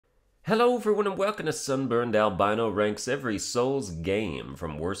Hello everyone and welcome to Sunburned. Albino ranks every Souls game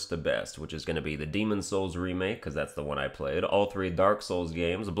from worst to best, which is going to be the Demon Souls remake, because that's the one I played, all three Dark Souls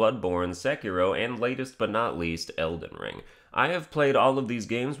games, Bloodborne, Sekiro, and latest but not least, Elden Ring. I have played all of these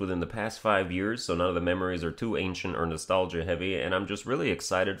games within the past 5 years, so none of the memories are too ancient or nostalgia heavy, and I'm just really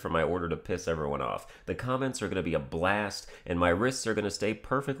excited for my order to piss everyone off. The comments are going to be a blast, and my wrists are going to stay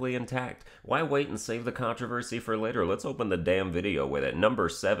perfectly intact. Why wait and save the controversy for later? Let's open the damn video with it. Number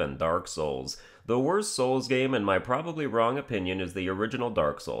 7, Dark Souls. The worst Souls game, in my probably wrong opinion, is the original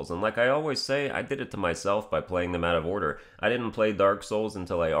Dark Souls, and like I always say, I did it to myself by playing them out of order. I didn't play Dark Souls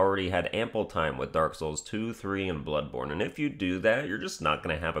until I already had ample time with Dark Souls 2, 3, and Bloodborne, and if you do that, you're just not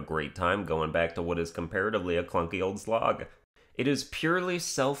going to have a great time going back to what is comparatively a clunky old slog. It is purely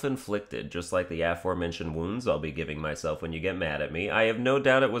self-inflicted, just like the aforementioned wounds I'll be giving myself when you get mad at me. I have no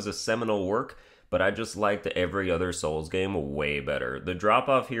doubt it was a seminal work, but I just liked every other Souls game way better. The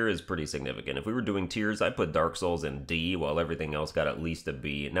drop-off here is pretty significant. If we were doing tiers, I'd put Dark Souls in D, while everything else got at least a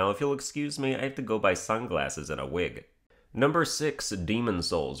B. Now, if you'll excuse me, I have to go buy sunglasses and a wig. Number 6, Demon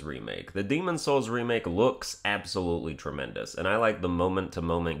Souls Remake. The Demon Souls Remake looks absolutely tremendous, and I like the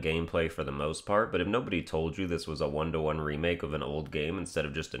moment-to-moment gameplay for the most part, but if nobody told you this was a one-to-one remake of an old game instead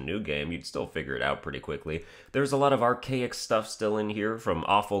of just a new game, you'd still figure it out pretty quickly. There's a lot of archaic stuff still in here, from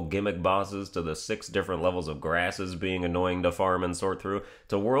awful gimmick bosses to the 6 different levels of grasses being annoying to farm and sort through,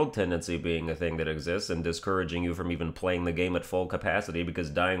 to world tendency being a thing that exists and discouraging you from even playing the game at full capacity because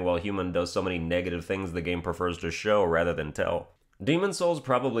dying while human does so many negative things the game prefers to show rather than tell. Demon Souls,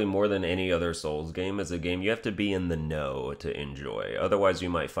 probably more than any other Souls game, is a game you have to be in the know to enjoy. Otherwise, you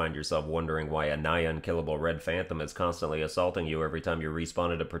might find yourself wondering why a nigh unkillable red phantom is constantly assaulting you every time you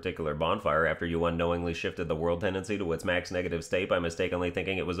respawn at a particular bonfire after you unknowingly shifted the world tendency to its max negative state by mistakenly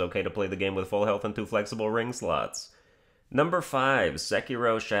thinking it was okay to play the game with full health and 2 flexible ring slots. Number 5,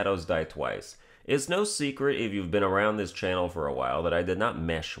 Sekiro Shadows Die Twice. It's no secret if you've been around this channel for a while that I did not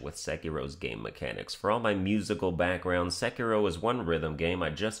mesh with Sekiro's game mechanics. For all my musical background, Sekiro is one rhythm game I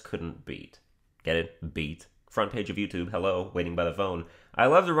just couldn't beat. Get it? Beat. Front page of YouTube, hello, waiting by the phone. I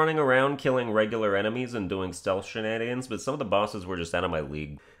loved running around, killing regular enemies and doing stealth shenanigans, but some of the bosses were just out of my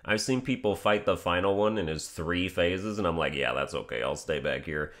league. I've seen people fight the final one in his 3 phases, and I'm like, yeah, that's okay, I'll stay back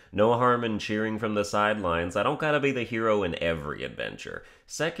here. No harm in cheering from the sidelines. I don't gotta be the hero in every adventure.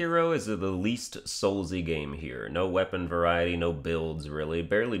 Sekiro is the least Soulsy game here. No weapon variety, no builds, really.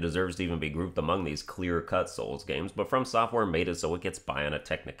 Barely deserves to even be grouped among these clear-cut Souls games, but Fromsoftware made it so it gets by on a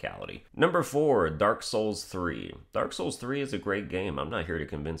technicality. Number 4, Dark Souls 3. Dark Souls 3 is a great game. I'm not here to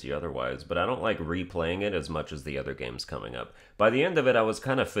convince you otherwise, but I don't like replaying it as much as the other games coming up. By the end of it, I was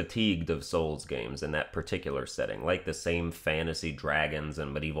kind of fatigued of Souls games in that particular setting, like the same fantasy dragons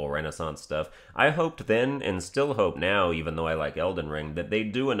and medieval Renaissance stuff. I hoped then, and still hope now, even though I like Elden Ring, that they'd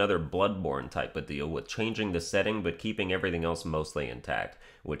do another Bloodborne type of deal with changing the setting but keeping everything else mostly intact,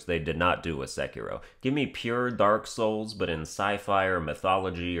 which they did not do with Sekiro. Give me pure Dark Souls, but in sci-fi or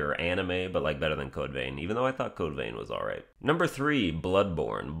mythology or anime, but like better than Code Vein, even though I thought Code Vein was alright. Number 3,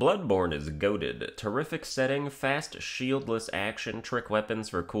 Bloodborne. Bloodborne is goated. Terrific setting, fast, shieldless action, trick weapons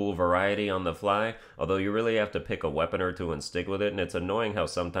for cool variety on the fly, although you really have to pick a weapon or two and stick with it, and it's annoying how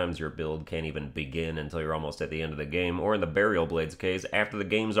sometimes your build can't even begin until you're almost at the end of the game, or in the Burial Blade's case, after the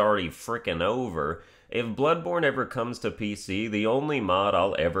game's already frickin' over. If Bloodborne ever comes to PC, the only mod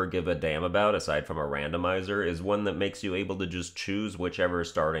I'll ever give a damn about, aside from a randomizer, is one that makes you able to just choose whichever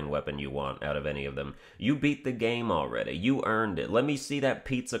starting weapon you want out of any of them. You beat the game already. You earned it. Let me see that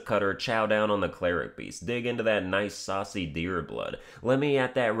pizza cutter chow down on the cleric beast. Dig into that nice saucy deer blood. Let me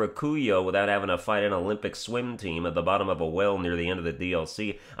at that Rakuyo without having to fight an Olympic swim team at the bottom of a well near the end of the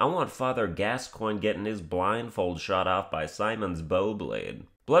DLC. I want Father Gascoigne getting his blindfold shot off by Simon's bow blade.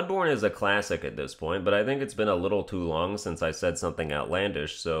 Bloodborne is a classic at this point, but I think it's been a little too long since I said something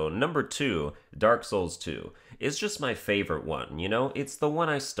outlandish, so number 2, Dark Souls 2. It's just my favorite one, you know? It's the one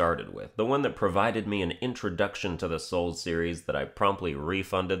I started with, the one that provided me an introduction to the Souls series that I promptly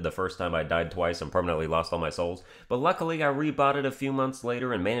refunded the first time I died twice and permanently lost all my souls, but luckily I rebought it a few months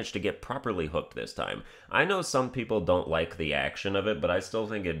later and managed to get properly hooked this time. I know some people don't like the action of it, but I still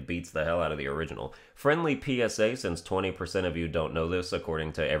think it beats the hell out of the original. Friendly PSA, since 20% of you don't know this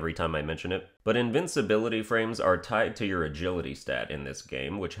according to every time I mention it, but invincibility frames are tied to your agility stat in this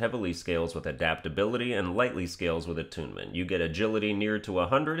game, which heavily scales with adaptability and lightly scales with attunement. You get agility near to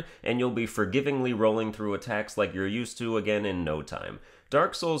 100, and you'll be forgivingly rolling through attacks like you're used to again in no time.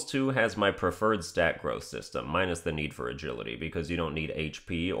 Dark Souls 2 has my preferred stat growth system, minus the need for agility, because you don't need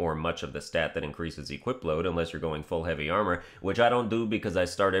HP or much of the stat that increases equip load unless you're going full heavy armor, which I don't do because I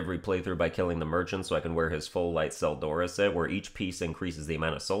start every playthrough by killing the merchant so I can wear his full light Seldora set, where each piece increases the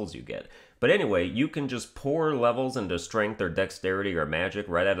amount of souls you get. But anyway, you can just pour levels into strength or dexterity or magic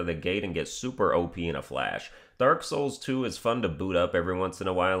right out of the gate and get super OP in a flash. Dark Souls 2 is fun to boot up every once in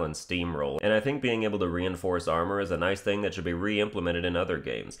a while and steamroll, and I think being able to reinforce armor is a nice thing that should be re-implemented in other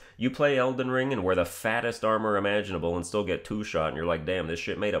games. You play Elden Ring and wear the fattest armor imaginable and still get two-shot, and you're like, damn, this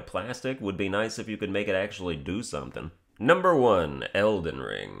shit made of plastic? Would be nice if you could make it actually do something. Number 1, Elden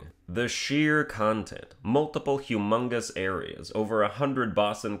Ring. The sheer content. Multiple humongous areas, over 100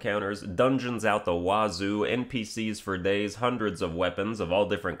 boss encounters, dungeons out the wazoo, NPCs for days, hundreds of weapons of all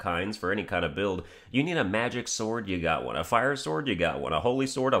different kinds for any kind of build. You need a magic sword, you got one. A fire sword, you got one. A holy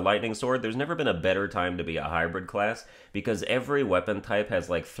sword, a lightning sword. There's never been a better time to be a hybrid class, because every weapon type has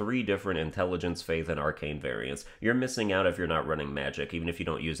like 3 different intelligence, faith, and arcane variants. You're missing out if you're not running magic, even if you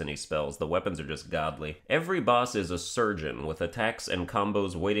don't use any spells. The weapons are just godly. Every boss is a surgeon, with attacks and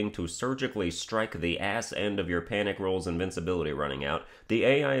combos waiting to surgically strike the ass end of your panic roll's invincibility running out. The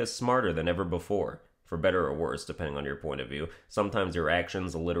AI is smarter than ever before. For better or worse, depending on your point of view. Sometimes your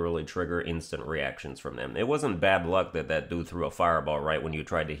actions literally trigger instant reactions from them. It wasn't bad luck that that dude threw a fireball right when you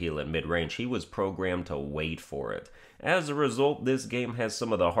tried to heal at mid-range. He was programmed to wait for it. As a result, this game has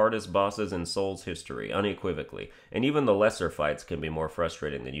some of the hardest bosses in Souls history, unequivocally, and even the lesser fights can be more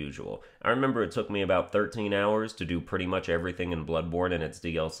frustrating than usual. I remember it took me about 13 hours to do pretty much everything in Bloodborne and its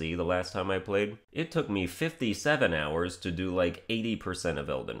DLC the last time I played. It took me 57 hours to do like 80% of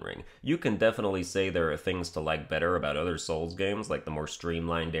Elden Ring. You can definitely say there are things to like better about other Souls games, like the more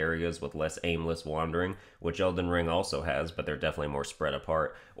streamlined areas with less aimless wandering, which Elden Ring also has, but they're definitely more spread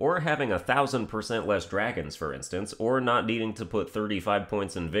apart, or having 1,000% less dragons, for instance, or not needing to put 35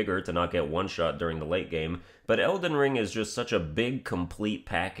 points in Vigor to not get one-shot during the late game. But Elden Ring is just such a big, complete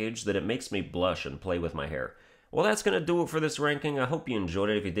package that it makes me blush and play with my hair. Well, that's going to do it for this ranking. I hope you enjoyed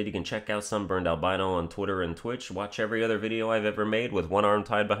it. If you did, you can check out Sunburned Albino on Twitter and Twitch. Watch every other video I've ever made with one arm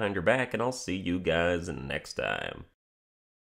tied behind your back, and I'll see you guys next time.